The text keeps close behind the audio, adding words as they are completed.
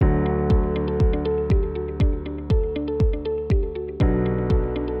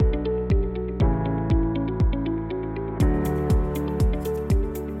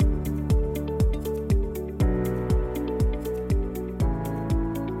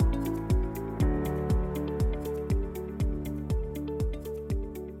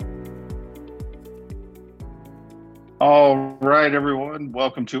All right, everyone.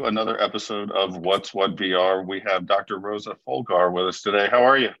 Welcome to another episode of What's What VR. We have Dr. Rosa Folgar with us today. How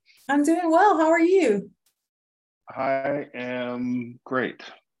are you? I'm doing well. How are you? I am great.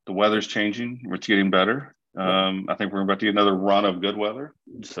 The weather's changing. It's getting better. Yeah. I think we're about to get another run of good weather.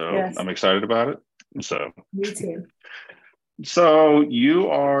 So Yes, I'm excited about it. So, me too. so you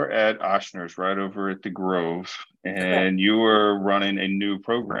are at Ochsner's right over at the Grove, Correct. and you were running a new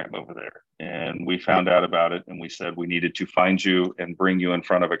program over there. And we found out about it, and we said we needed to find you and bring you in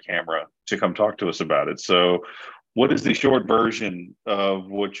front of a camera to come talk to us about it. So, what is the short version of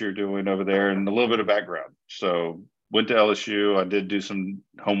what you're doing over there, and a little bit of background? So, went to LSU. I did do some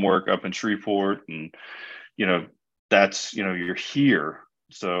homework up in Shreveport, and you know, you're here.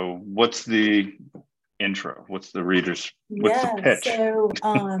 So, what's the intro? What's the Yeah. pitch?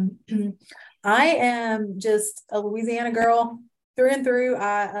 I am just a Louisiana girl through and through.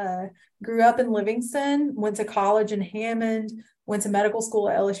 I grew up in Livingston, went to college in Hammond, went to medical school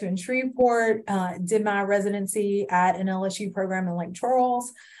at LSU in Shreveport, did my residency at an LSU program in Lake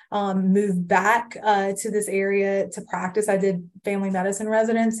Charles, moved back to this area to practice. I did family medicine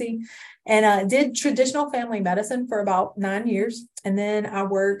residency and did traditional family medicine for about 9 years. And then I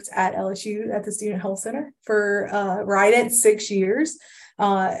worked at LSU at the Student Health Center for right at 6 years.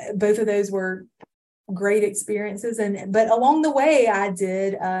 Both of those were great experiences. But along the way, I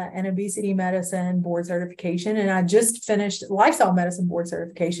did an obesity medicine board certification, and I just finished lifestyle medicine board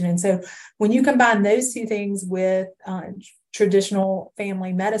certification. And so when you combine those two things with traditional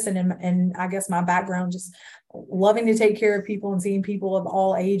family medicine and I guess my background, just loving to take care of people and seeing people of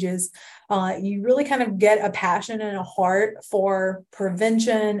all ages, you really kind of get a passion and a heart for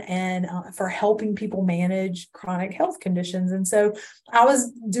prevention and for helping people manage chronic health conditions. And so I was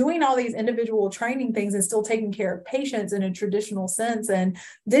doing all these individual training things and still taking care of patients in a traditional sense, and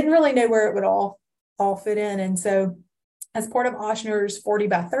didn't really know where it would all fit in. And so as part of Ochsner's 40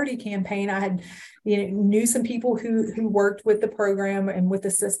 by 30 campaign, I had, knew some people who worked with the program and with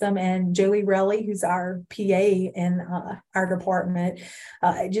the system, and Jolie Relly, who's our PA in our department,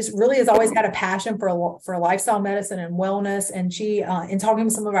 just really has always had a passion for lifestyle medicine and wellness. And she, in talking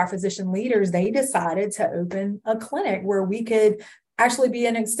with some of our physician leaders, they decided to open a clinic where we could actually be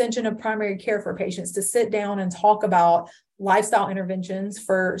an extension of primary care for patients, to sit down and talk about lifestyle interventions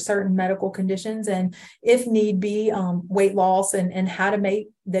for certain medical conditions, and if need be, weight loss and how to make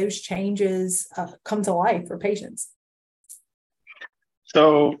those changes come to life for patients.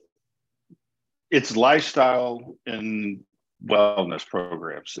 So it's lifestyle and wellness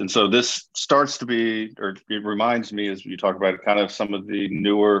programs. And so this starts to be, or it reminds me as you talk about it, kind of some of the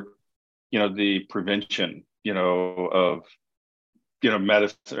newer, the prevention, of,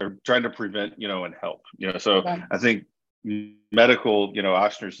 medicine, or trying to prevent, and help, so Right. I think medical,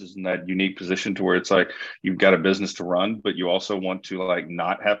 Ochsner's is in that unique position to where it's like you've got a business to run, but you also want to like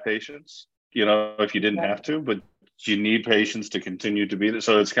not have patients, if you didn't have to, but you need patients to continue to be there.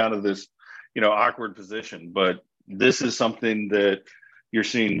 So it's kind of this, awkward position. But this is something that you're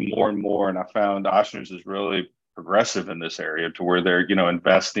seeing more and more. And I found Ochsner's is really progressive in this area to where they're,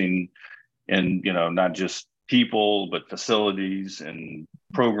 investing in, not just people, but facilities and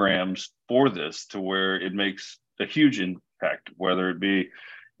programs for this, to where it makes a huge impact, whether it be,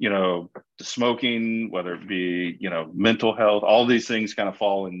 the smoking, whether it be, mental health. All these things kind of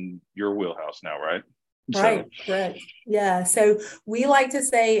fall in your wheelhouse now, right? Right, So, correct. Yeah. So we like to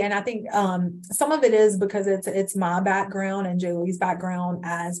say, and I think some of it is because it's my background and Jolie's background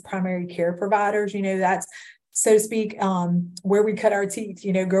as primary care providers. That's, so to speak, where we cut our teeth,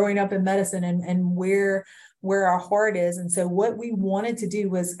 growing up in medicine, and where our heart is. And so what we wanted to do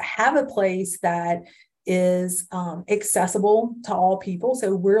was have a place that is accessible to all people.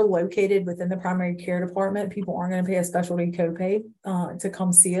 So we're located within the primary care department. People aren't going to pay a specialty copay to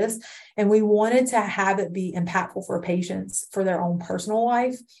come see us. And we wanted to have it be impactful for patients for their own personal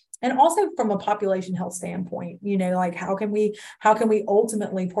life. And also from a population health standpoint, like how can we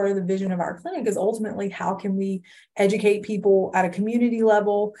ultimately, part of the vision of our clinic is ultimately how can we educate people at a community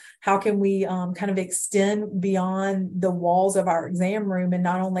level? How can we kind of extend beyond the walls of our exam room and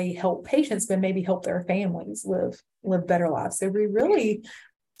not only help patients, but maybe help their families live better lives? So we really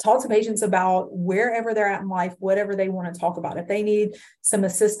talk to patients about wherever they're at in life, whatever they want to talk about. If they need some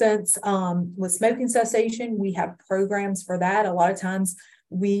assistance with smoking cessation, we have programs for that. A lot of times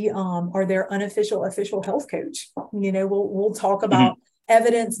we are their unofficial official health coach. We'll talk about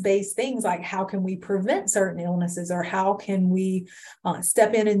evidence-based things like how can we prevent certain illnesses, or how can we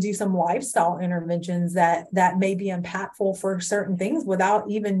step in and do some lifestyle interventions that may be impactful for certain things without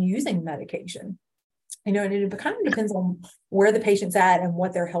even using medication. And it kind of depends on where the patient's at and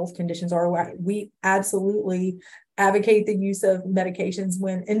what their health conditions are. We absolutely advocate the use of medications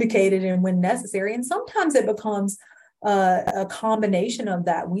when indicated and when necessary. And sometimes it becomes a combination of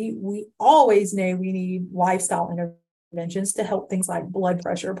that. We always know we need lifestyle interventions to help things like blood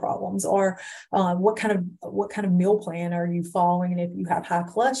pressure problems, or what kind of meal plan are you following, and if you have high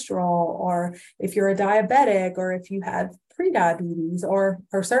cholesterol, or if you're a diabetic, or if you have prediabetes, or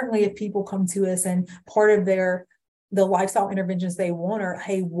certainly if people come to us and part of the lifestyle interventions they want are,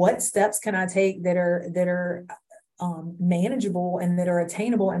 hey, what steps can I take that are manageable and that are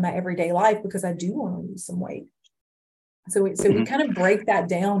attainable in my everyday life, because I do want to lose some weight. So we kind of break that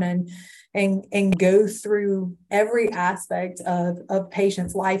down and go through every aspect of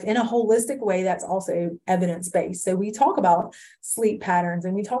patients' life in a holistic way that's also evidence-based. So we talk about sleep patterns,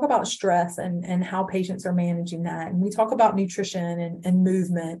 and we talk about stress and how patients are managing that. And we talk about nutrition and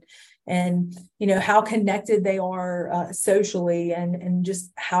movement, and, you know, how connected they are socially, and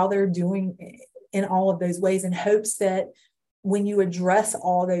just how they're doing in all of those ways, in hopes that when you address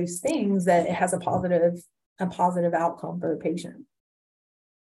all those things, that it has a positive outcome for the patient.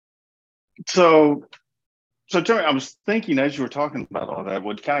 So Tony, I was thinking as you were talking about all that,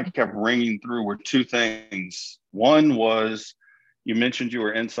 what kind of kept ringing through were two things. One was, you mentioned you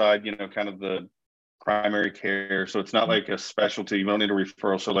were inside, you know, kind of the primary care. So it's not like a specialty. You don't need a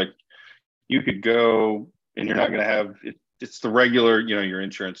referral. So like you could go and you're not going to have it. It's the regular, you know, your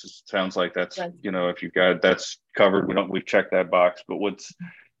insurance. It sounds like that's, you know, if you've got, that's covered. We've checked that box. But what's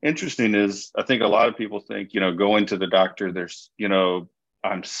interesting is, I think a lot of people think, you know, going to the doctor, there's, you know,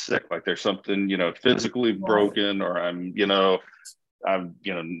 I'm sick, like there's something, you know, physically broken, or I'm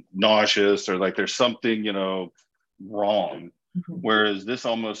nauseous, or like there's something, you know, wrong. Mm-hmm. Whereas this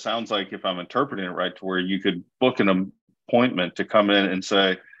almost sounds like, if I'm interpreting it right, to where you could book an appointment to come in and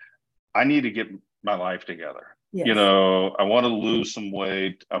say, I need to get my life together. Yes. You know, I want to lose some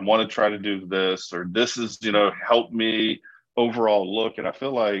weight. I want to try to do this, or this is, you know, help me overall look. And I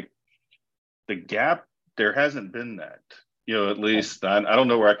feel like the gap, there hasn't been that, you know, at least I don't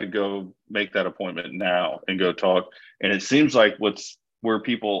know where I could go make that appointment now and go talk. And it seems like where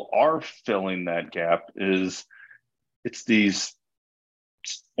people are filling that gap is, it's these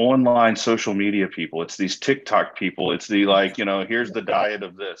online social media people, it's these TikTok people, it's the, like, you know, here's the diet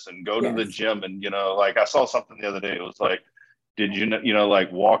of this, and go to the gym. And, you know, like I saw something the other day, it was like, did you know,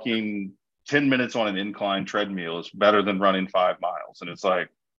 like walking 10 minutes on an incline treadmill is better than running 5 miles. And it's like,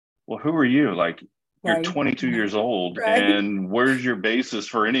 well, who are you? Like, you're 22 years old, and where's your basis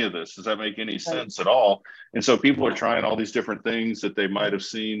for any of this? Does that make any sense at all? And so people are trying all these different things that they might have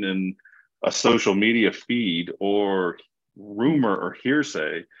seen in a social media feed or rumor or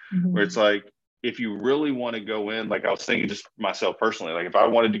hearsay, where it's like, if you really want to go in, like I was thinking just myself personally, like if I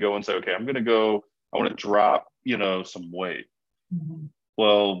wanted to go and say, okay, I want to drop, you know, some weight.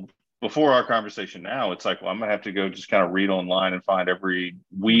 Well, before our conversation now, it's like, well, I'm gonna have to go just kind of read online and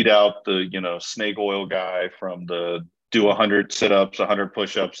weed out the, you know, snake oil guy from the do 100 sit-ups, 100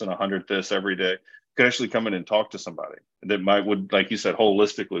 push-ups, and 100 this every day. Could actually come in and talk to somebody that would, like you said,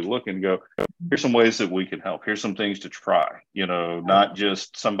 holistically look and go, here's some ways that we can help. Here's some things to try, you know, not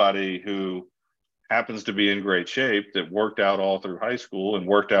just somebody who happens to be in great shape that worked out all through high school and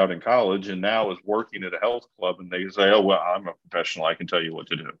worked out in college and now is working at a health club, and they say, oh, well, I'm a professional, I can tell you what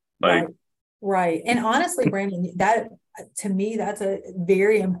to do. Like, right. And honestly, Brandon, that to me, that's a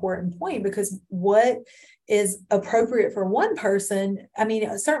very important point, because what is appropriate for one person, I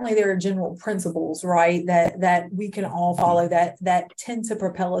mean, certainly there are general principles, right, that we can all follow that tend to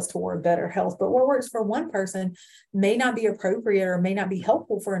propel us toward better health. But what works for one person may not be appropriate or may not be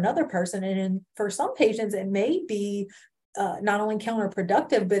helpful for another person. And for some patients, it may be not only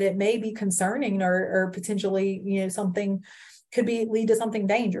counterproductive, but it may be concerning or potentially, you know, something could lead to something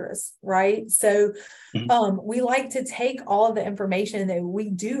dangerous, right? So we like to take all of the information that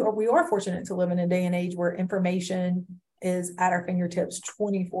we are fortunate to live in a day and age where information is at our fingertips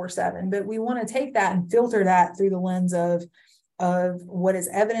 24/7, but we want to take that and filter that through the lens of what is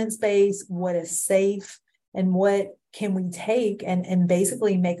evidence-based, what is safe, and what can we take and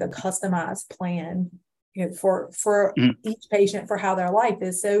basically make a customized plan, you know, for each patient, for how their life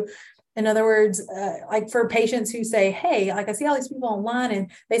is. So in other words, like for patients who say, hey, like I see all these people online and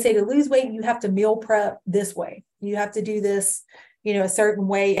they say to lose weight, you have to meal prep this way. You have to do this, you know, a certain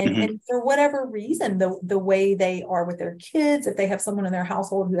way. And for whatever reason, the way they are with their kids, if they have someone in their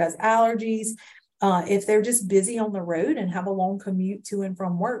household who has allergies, if they're just busy on the road and have a long commute to and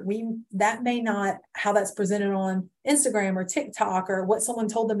from work, that may not, how that's presented on Instagram or TikTok or what someone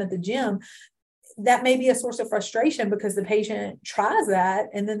told them at the gym, that may be a source of frustration because the patient tries that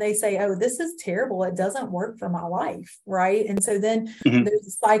and then they say, oh, this is terrible. It doesn't work for my life. Right. And so then there's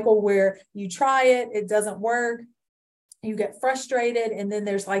a cycle where you try it, it doesn't work. you get frustrated, and then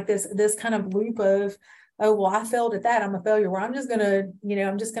there's like this kind of loop of, oh, well, I failed at that, I'm a failure, where I'm just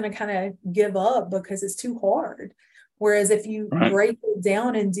gonna kind of give up because it's too hard. Whereas if you Right. break it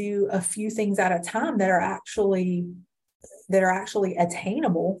down and do a few things at a time that are actually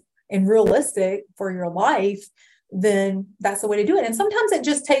attainable and realistic for your life, then that's the way to do it. And sometimes it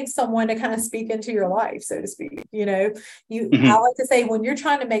just takes someone to kind of speak into your life, so to speak. I like to say, when you're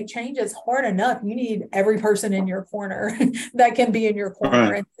trying to make changes hard enough, you need every person in your corner that can be in your corner.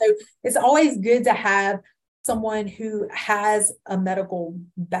 Right. And so it's always good to have someone who has a medical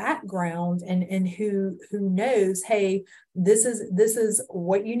background and who knows, hey, this is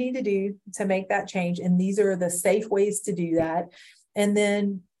what you need to do to make that change, and these are the safe ways to do that. And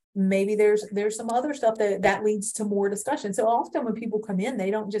then maybe there's some other stuff that leads to more discussion. So often when people come in, they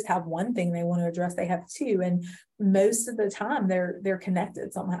don't just have one thing they want to address, they have two, and most of the time they're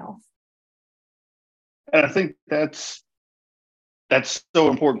connected somehow. And I think that's so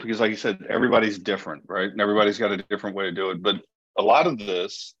important, because like you said, everybody's different, right? And everybody's got a different way to do it. But a lot of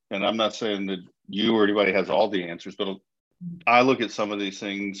this, and I'm not saying that you or anybody has all the answers, but I look at some of these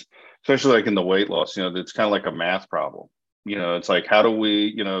things, especially like in the weight loss, it's kind of like a math problem. It's like, how do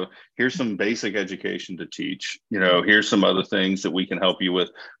we, here's some basic education to teach, here's some other things that we can help you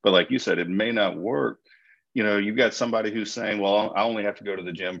with. But like you said, it may not work. You've got somebody who's saying, well, I only have to go to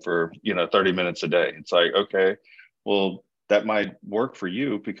the gym for, 30 minutes a day. It's like, okay, well, that might work for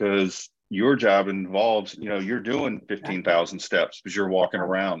you because your job involves, you're doing 15,000 steps because you're walking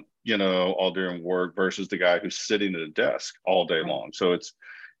around, all during work, versus the guy who's sitting at a desk all day long. So it's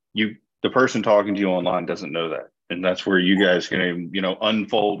the person talking to you online doesn't know that. And that's where you guys can,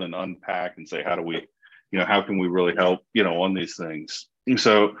 unfold and unpack and say, how do we, how can we really help, on these things? And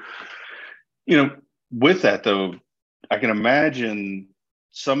so, with that though, I can imagine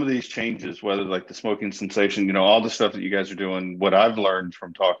some of these changes, whether like the smoking cessation, all the stuff that you guys are doing, what I've learned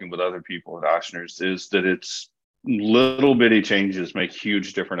from talking with other people at Ochsner's is that it's little bitty changes make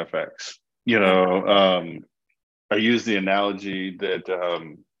huge different effects. I use the analogy that,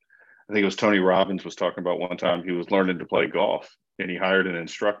 I think it was Tony Robbins was talking about one time. He was learning to play golf and he hired an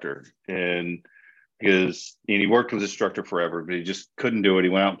instructor, and he worked with the instructor forever, but he just couldn't do it. He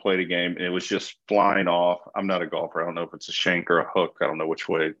went out and played a game and it was just flying off. I'm not a golfer. I don't know if it's a shank or a hook. I don't know which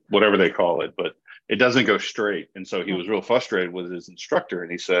way, whatever they call it, but it doesn't go straight. And so he was real frustrated with his instructor.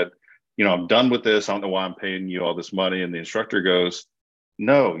 And he said, I'm done with this. I don't know why I'm paying you all this money. And the instructor goes,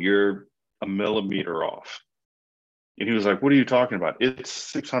 no, you're a millimeter off. And he was like, what are you talking about? It's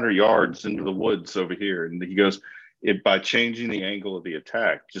 600 yards into the woods over here. And he goes, by changing the angle of the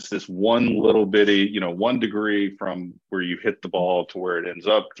attack, just this one little bitty, 1 degree from where you hit the ball to where it ends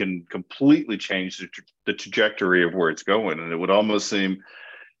up can completely change the trajectory of where it's going. And it would almost seem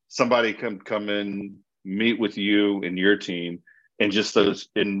somebody come in, meet with you and your team, and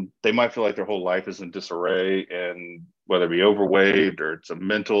they might feel like their whole life is in disarray, and whether it be overweight or it's a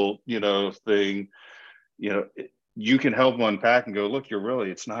mental, thing, you can help them unpack and go, look,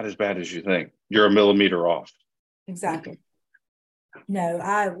 it's not as bad as you think. You're a millimeter off. Exactly. No,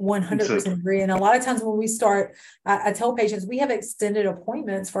 I 100% agree. And a lot of times when we start, I tell patients we have extended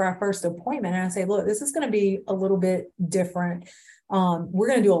appointments for our first appointment. And I say, look, this is going to be a little bit different. We're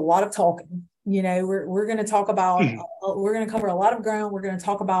going to do a lot of talking. We're going to talk about, we're going to cover a lot of ground. We're going to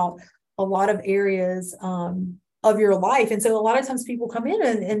talk about a lot of areas of your life. And so a lot of times people come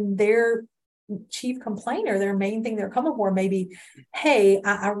in and they're chief complainer, their main thing they're coming for maybe, hey,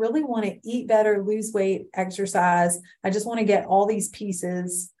 I really want to eat better, lose weight, exercise. I just want to get all these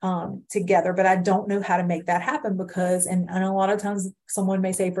pieces together, but I don't know how to make that happen because, and a lot of times someone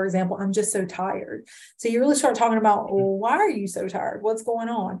may say, for example, I'm just so tired. So you really start talking about, well, why are you so tired? What's going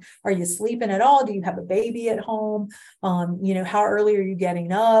on? Are you sleeping at all? Do you have a baby at home? How early are you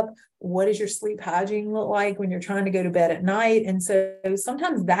getting up? What does your sleep hygiene look like when you're trying to go to bed at night? And so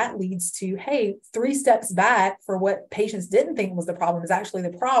sometimes that leads to, hey, 3 steps back for what patients didn't think was the problem is actually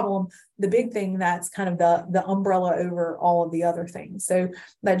the problem, the big thing that's kind of the umbrella over all of the other things. So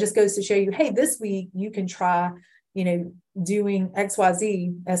that just goes to show you, hey, this week you can try, doing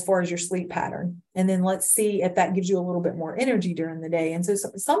XYZ as far as your sleep pattern. And then let's see if that gives you a little bit more energy during the day. And so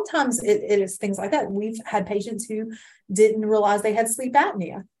sometimes it is things like that. We've had patients who didn't realize they had sleep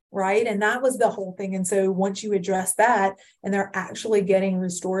apnea. Right. And that was the whole thing. And so once you address that and they're actually getting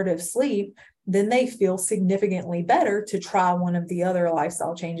restorative sleep, then they feel significantly better to try one of the other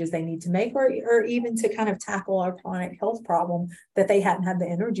lifestyle changes they need to make, or even to kind of tackle a chronic health problem that they hadn't had the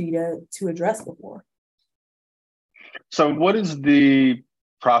energy to address before. So what is the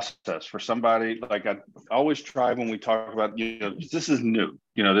process for somebody, like I always try when we talk about, this is new,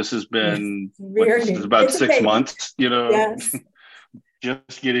 this has been, very this is new. about It's 6 amazing. months, Yes.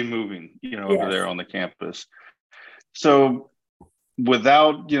 just getting moving, over Yes. there on the campus. So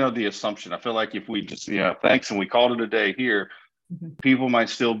without, the assumption, I feel like if we just, thanks, and we called it a day here, people might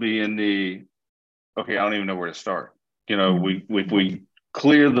still be in the, okay, I don't even know where to start. If we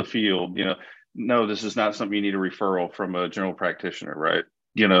clear the field, no, this is not something you need a referral from a general practitioner, right?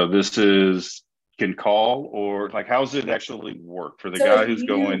 This is can call, or like, how's it actually work for the So guy who's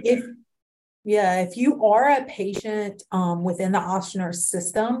going? if you are a patient within the Ochsner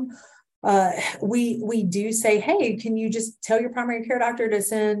system, we do say, hey, can you just tell your primary care doctor to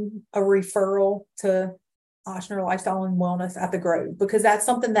send a referral to Ochsner Lifestyle and Wellness at the Grove, because that's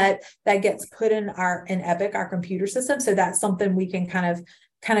something that gets put in Epic, our computer system. So that's something we can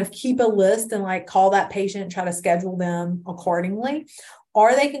kind of keep a list and like call that patient, try to schedule them accordingly.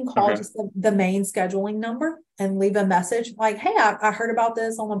 Or they can call just the main scheduling number and leave a message like, hey, I heard about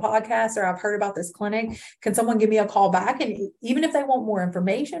this on the podcast, or I've heard about this clinic. Can someone give me a call back? And even if they want more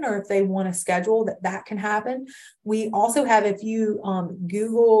information, or if they want to schedule, that can happen. We also have, if you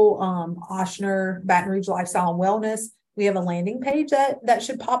Google Ochsner Baton Rouge Lifestyle and Wellness, we have a landing page that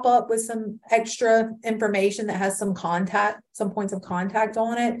should pop up with some extra information that has some points of contact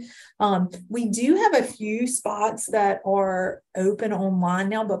on it. We do have a few spots that are open online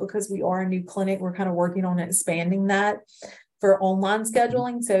now, but because we are a new clinic, we're kind of working on expanding that for online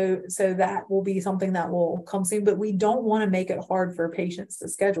scheduling. So that will be something that will come soon, but we don't want to make it hard for patients to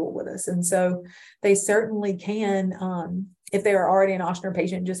schedule with us. And so they certainly can, if they are already an Ochsner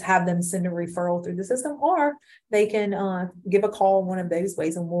patient, just have them send a referral through the system, or they can give a call one of those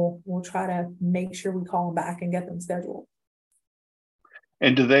ways, and we'll try to make sure we call them back and get them scheduled.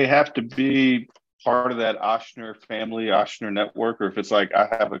 And do they have to be part of that Ochsner family, Ochsner network, or if it's like I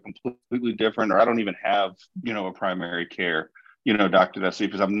have a completely different, or I don't even have, a primary care, doctor that I see?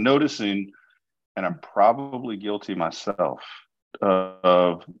 Because I'm noticing, and I'm probably guilty myself,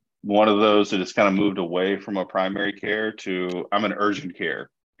 of one of those that has kind of moved away from a primary care to I'm an urgent care,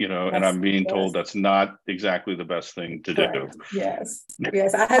 and I'm being told that's not exactly the best thing to do. Yes.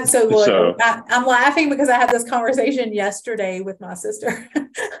 I had I'm laughing because I had this conversation yesterday with my sister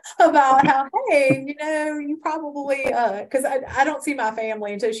about how, hey, you probably because I don't see my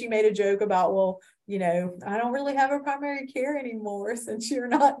family, until she made a joke about, well, I don't really have a primary care anymore since you're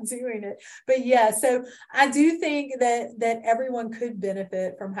not doing it. But yeah, so I do think that everyone could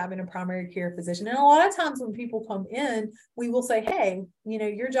benefit from having a primary care physician. And a lot of times when people come in, we will say, hey,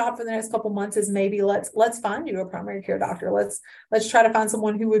 your job for the next couple months is maybe let's find you a primary care doctor. Let's try to find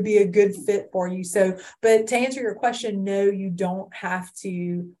someone who would be a good fit for you. So, but to answer your question, no, you don't have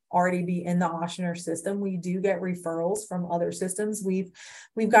to already be in the Ochsner system. We do get referrals from other systems. We've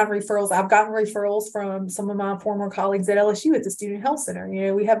gotten referrals. I've gotten referrals from some of my former colleagues at LSU at the Student Health Center.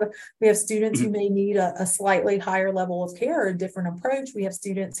 We have students who may need a slightly higher level of care or a different approach. We have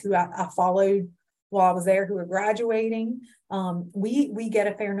students who I followed while I was there who are graduating. We get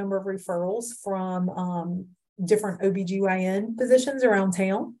a fair number of referrals from different OBGYN physicians around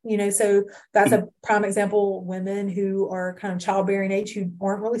town, so that's a prime example. Women who are kind of childbearing age, who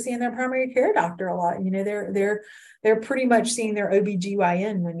aren't really seeing their primary care doctor a lot, they're pretty much seeing their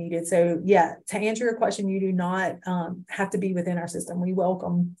OBGYN when needed. So yeah, to answer your question, you do not have to be within our system. We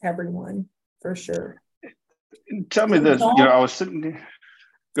welcome everyone for sure. Tell me this, I was sitting there.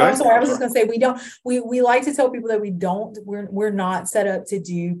 I'm sorry. I was just going to say, we like to tell people that we're not set up to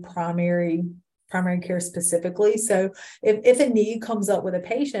do primary care specifically. So if a need comes up with a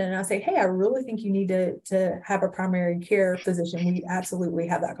patient and I say, hey, I really think you need to have a primary care physician, we absolutely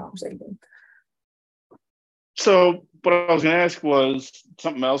have that conversation. So what I was going to ask was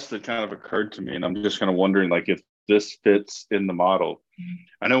something else that kind of occurred to me, and I'm just kind of wondering, like, if this fits in the model.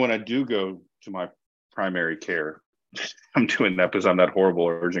 I know when I do go to my primary care, I'm doing that because I'm that horrible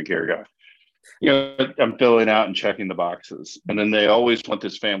urgent care guy. I'm filling out and checking the boxes, and then they always want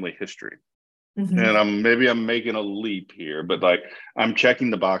this family history. And I'm making a leap here, but like I'm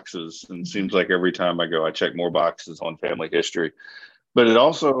checking the boxes, and it seems like every time I go, I check more boxes on family history. But it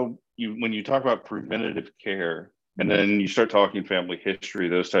also, when you talk about preventative care, and then you start talking family history,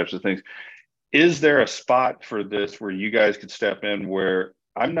 those types of things, is there a spot for this where you guys could step in where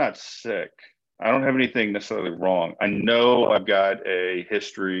I'm not sick, I don't have anything necessarily wrong, I know I've got a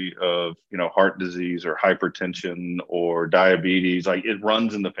history of heart disease or hypertension or diabetes, like it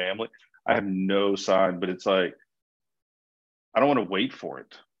runs in the family, I have no sign, but it's like I don't want to wait for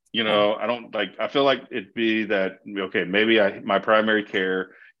it. I don't I feel like it'd be that, okay, maybe my primary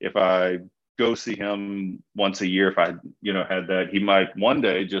care, if I go see him once a year if I, had that. He might one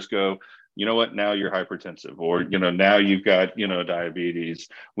day just go, you know what, now you're hypertensive, or, now you've got, diabetes.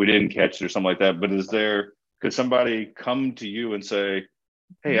 We didn't catch it or something like that. But could somebody come to you and say,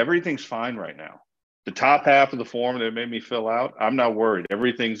 hey, everything's fine right now. The top half of the form that made me fill out, I'm not worried.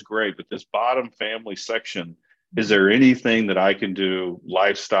 Everything's great. But this bottom family section, is there anything that I can do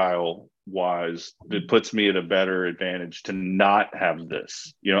lifestyle wise that puts me at a better advantage to not have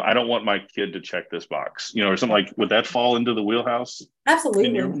this? I don't want my kid to check this box, or something like, would that fall into the wheelhouse?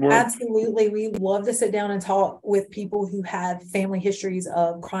 Absolutely. Absolutely. We love to sit down and talk with people who have family histories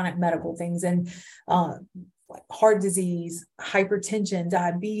of chronic medical things, and like heart disease, hypertension,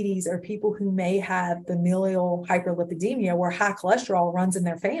 diabetes, or people who may have familial hyperlipidemia where high cholesterol runs in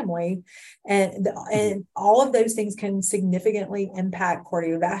their family. And all of those things can significantly impact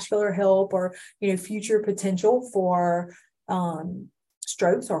cardiovascular health, or, future potential for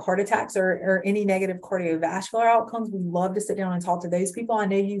strokes or heart attacks, or any negative cardiovascular outcomes. We love to sit down and talk to those people. I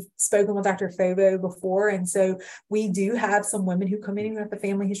know you've spoken with Dr. Fobo before. And so we do have some women who come in with a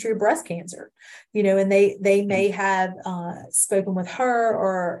family history of breast cancer, and they may have spoken with her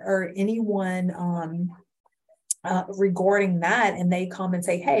or anyone regarding that, and they come and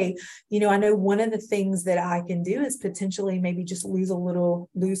say, hey, I know one of the things that I can do is potentially maybe just lose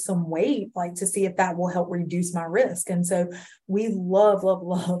some weight, like to see if that will help reduce my risk. And so we love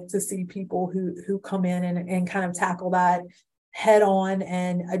to see people who come in and kind of tackle that head on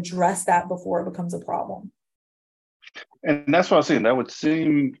and address that before it becomes a problem. And that's what I was saying. That would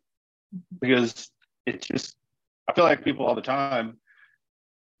seem, because I feel like people all the time,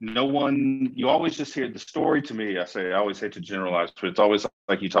 you always just hear the story. To me, I always hate to generalize, but it's always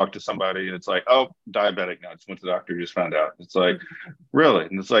like you talk to somebody and it's like, oh, diabetic now, just went to the doctor, just found out. It's like, really?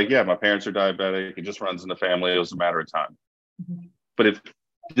 And it's like, yeah, my parents are diabetic. It just runs in the family. It was a matter of time. Mm-hmm. But if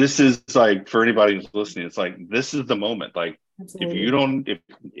this is like, for anybody who's listening, it's like, this is the moment. Like, absolutely.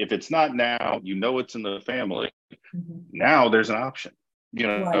 If it's not now, it's in the family. Mm-hmm. Now there's an option.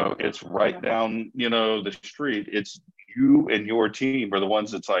 Right. It's right down, the street. It's you and your team are the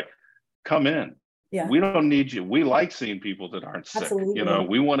ones that's like, come in. Yeah. We don't need you. We like seeing people that aren't sick. Absolutely.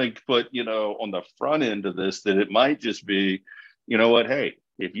 We want to put, on the front end of this, that it might just be, hey,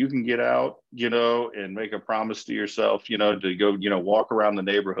 if you can get out, and make a promise to yourself, to go, walk around the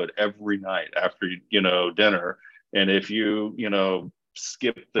neighborhood every night after, dinner. And if you,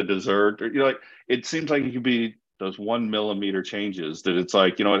 skip the dessert, or, it seems like it could be those 1 millimeter changes that it's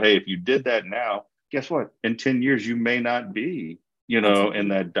like, hey, if you did that now, guess what? In 10 years, you may not be, Absolutely. In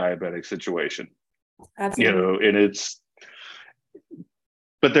that diabetic situation. Absolutely. And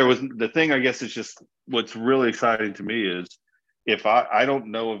but there was the thing, I guess, it's just what's really exciting to me is if I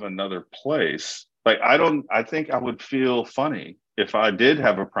don't know of another place, like I think I would feel funny if I did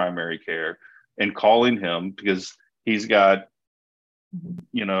have a primary care and calling him because he's got,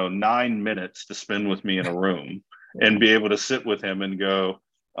 9 minutes to spend with me in a room and be able to sit with him and go,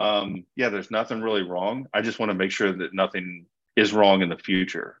 yeah, there's nothing really wrong. I just want to make sure that nothing is wrong in the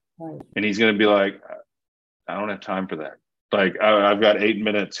future. Right. And he's going to be like, I don't have time for that. Like, I've got 8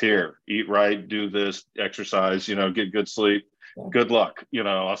 minutes here. Eat right, do this, exercise, get good sleep. Yeah. Good luck.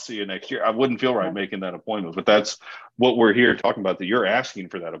 I'll see you next year. I wouldn't feel right making that appointment, but that's what we're here talking about, that you're asking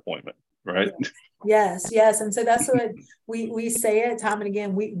for that appointment, right? Yes. And so that's what we say it time and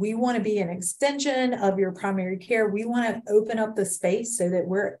again. We want to be an extension of your primary care. We want to open up the space so that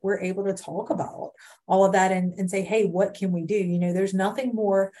we're able to talk about all of that and say, hey, what can we do? There's nothing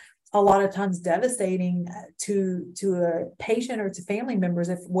more a lot of times devastating to a patient or to family members,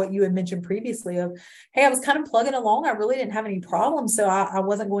 if what you had mentioned previously of, hey, I was kind of plugging along, I really didn't have any problems, so I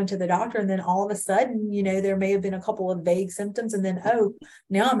wasn't going to the doctor, and then all of a sudden, there may have been a couple of vague symptoms, and then, oh,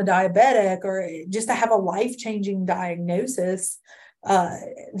 now I'm a diabetic, or just to have a life-changing diagnosis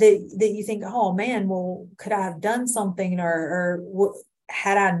that you think, oh man, well, could I have done something, or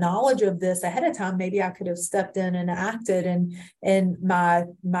had I knowledge of this ahead of time, maybe I could have stepped in and acted, and my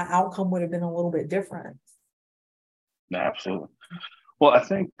outcome would have been a little bit different. Absolutely. Well, I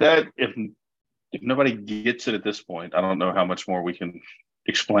think that if nobody gets it at this point, I don't know how much more we can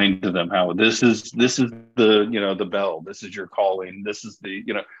explain to them how this is the, the bell, this is your calling, this is the,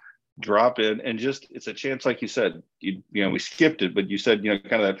 drop in, and just, it's a chance, like you said, we skipped it, but you said,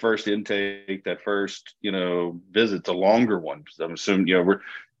 kind of that first intake, that first, visit's a longer one. So I'm assuming,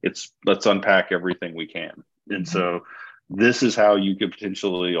 let's unpack everything we can. And so this is how you could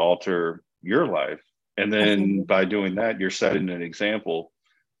potentially alter your life. And then Absolutely. By doing that, you're setting an example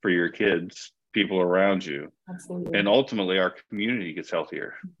for your kids, people around you. Absolutely. And ultimately our community gets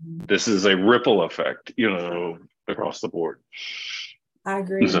healthier. This is a ripple effect, across the board. I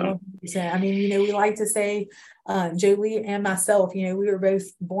agree So 100%. I mean, we like to say, Jolie and myself, we were both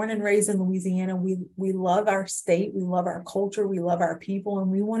born and raised in Louisiana. We love our state, we love our culture, we love our people,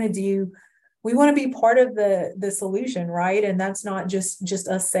 and we want to be part of the solution, right? And that's not just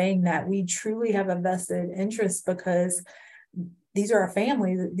us saying that. We truly have a vested interest because these are our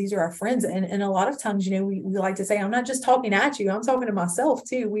family, these are our friends. And a lot of times, we like to say, I'm not just talking at you, I'm talking to myself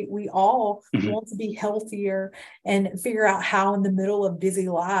too. We all mhm. want to be healthier and figure out how in the middle of busy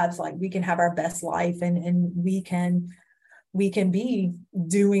lives, like we can have our best life, and we can be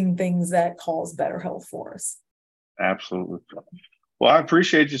doing things that cause better health for us. Absolutely. Well, I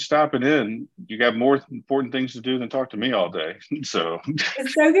appreciate you stopping in. You got more important things to do than talk to me all day. So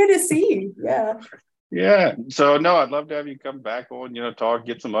It's so good to see you. Yeah. yeah. So no, I'd love to have you come back on, talk,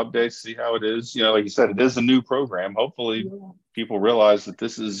 get some updates, see how it is. Like you said, it is a new program. Hopefully Yeah. people realize that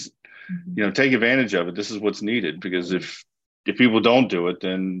this is, Mhm. take advantage of it. This is what's needed, because if people don't do it,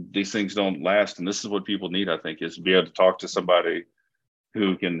 then these things don't last. And this is what people need, I think, is to be able to talk to somebody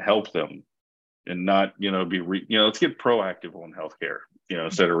who can help them, and not, let's get proactive on healthcare,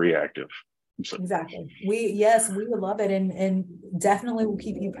 instead of reactive. So Exactly. Yes, we would love it, and definitely we'll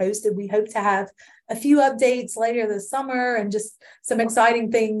keep you posted. We hope to have a few updates later this summer and just some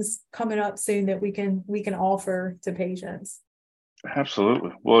exciting things coming up soon that we can offer to patients.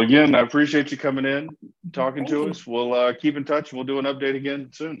 absolutely. Well, again, I appreciate you coming in, talking Thank to you. us. We'll keep in touch. We'll do an update again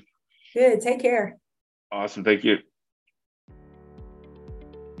soon. Good. Take care. Awesome. Thank you.